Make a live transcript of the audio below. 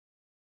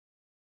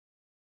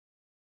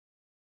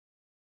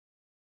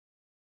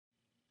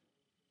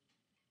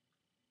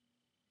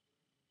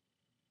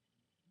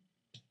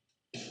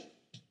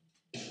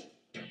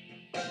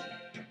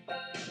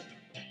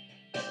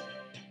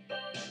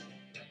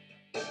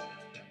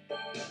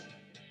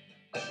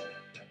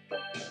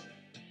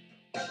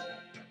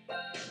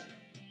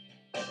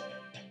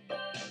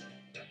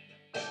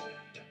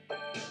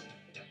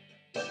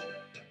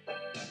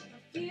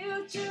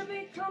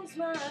songs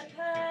my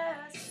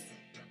past.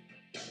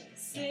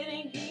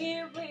 Sitting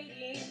here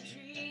waiting,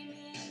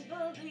 dreaming,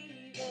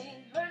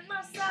 believing, hurt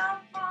myself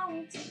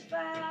on too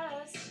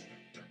fast.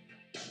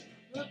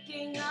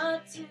 Looking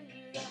up to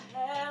the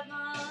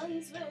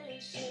heavens,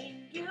 wishing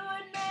you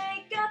would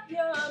make up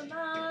your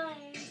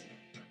mind.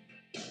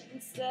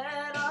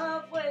 Instead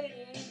of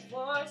waiting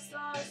for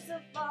stars to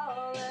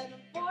fall, and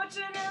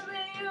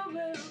unfortunately you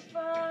will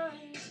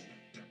find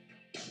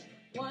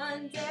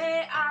one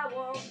day I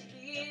won't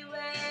be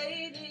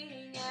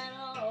waiting at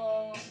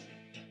all.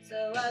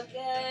 So I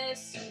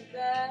guess you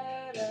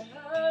better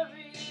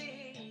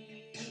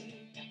hurry,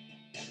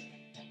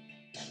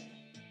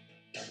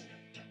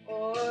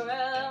 or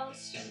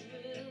else you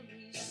will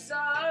be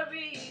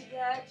sorry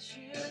that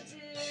you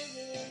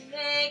didn't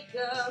make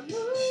a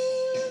move.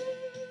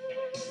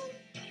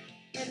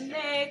 And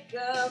make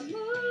a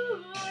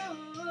move.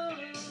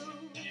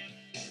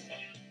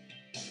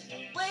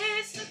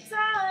 Waste your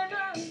time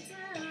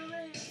until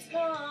it's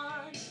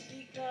gone,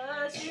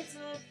 because you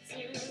took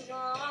too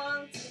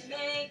long to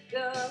make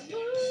a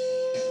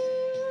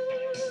move.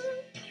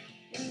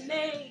 And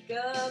make a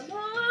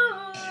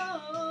move.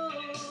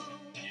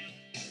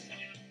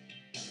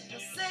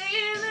 I'll say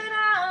that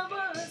I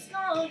was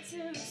gone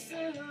too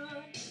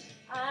soon.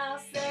 I'll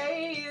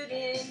say you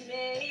didn't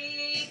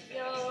make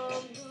your move.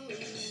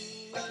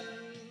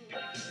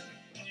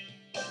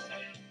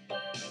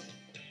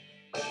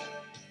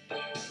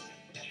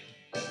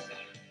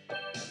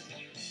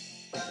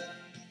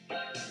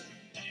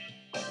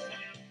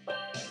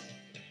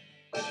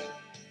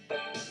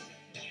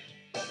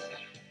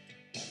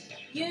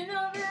 You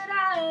know that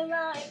I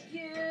like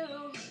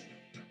you.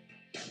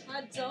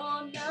 I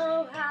don't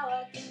know how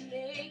I can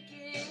make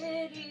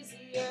it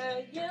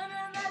easier. You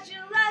know that you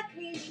like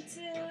me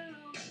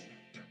too.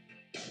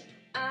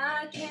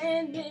 I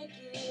can't make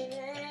it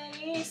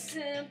any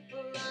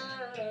simpler.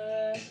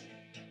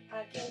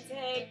 I can't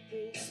take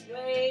this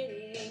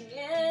waiting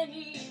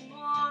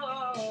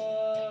anymore.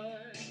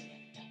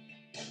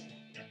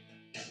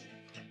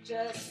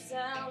 Just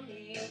tell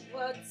me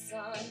what's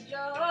on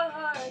your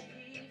heart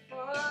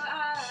before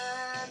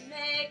I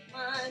make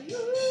my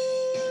move.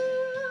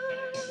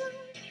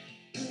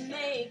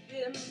 Make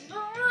it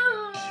move.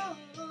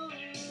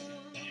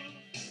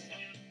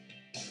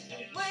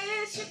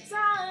 Waste your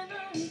time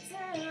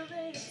until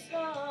it's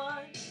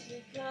gone,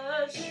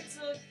 because you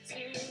took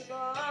too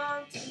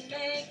long to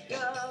make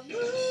a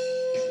move.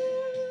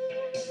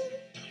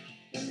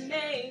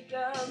 Make a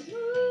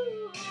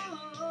move.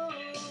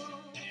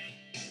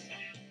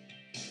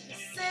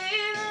 Say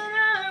that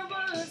I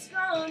was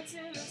gone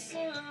too soon,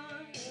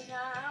 and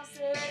I'll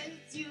say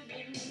that you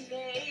didn't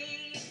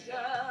make a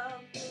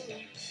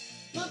move.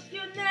 Look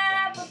your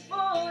net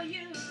before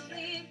you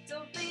leave.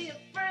 Don't be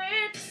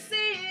afraid to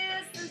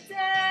seize the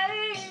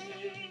day.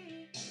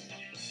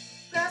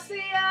 Grasp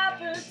the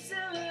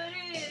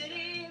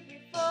opportunity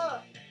before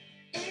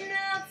it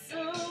melts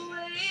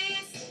away.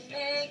 So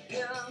make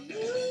a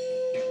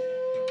move.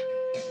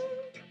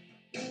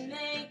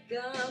 Make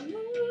a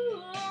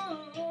move.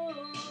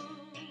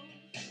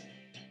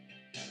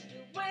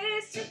 You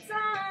waste your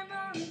time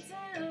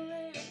until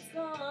it's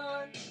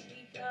gone,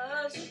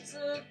 because you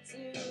took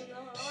too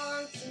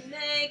long to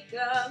make a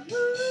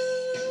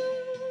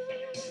move.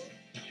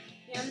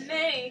 You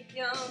make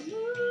your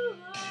move.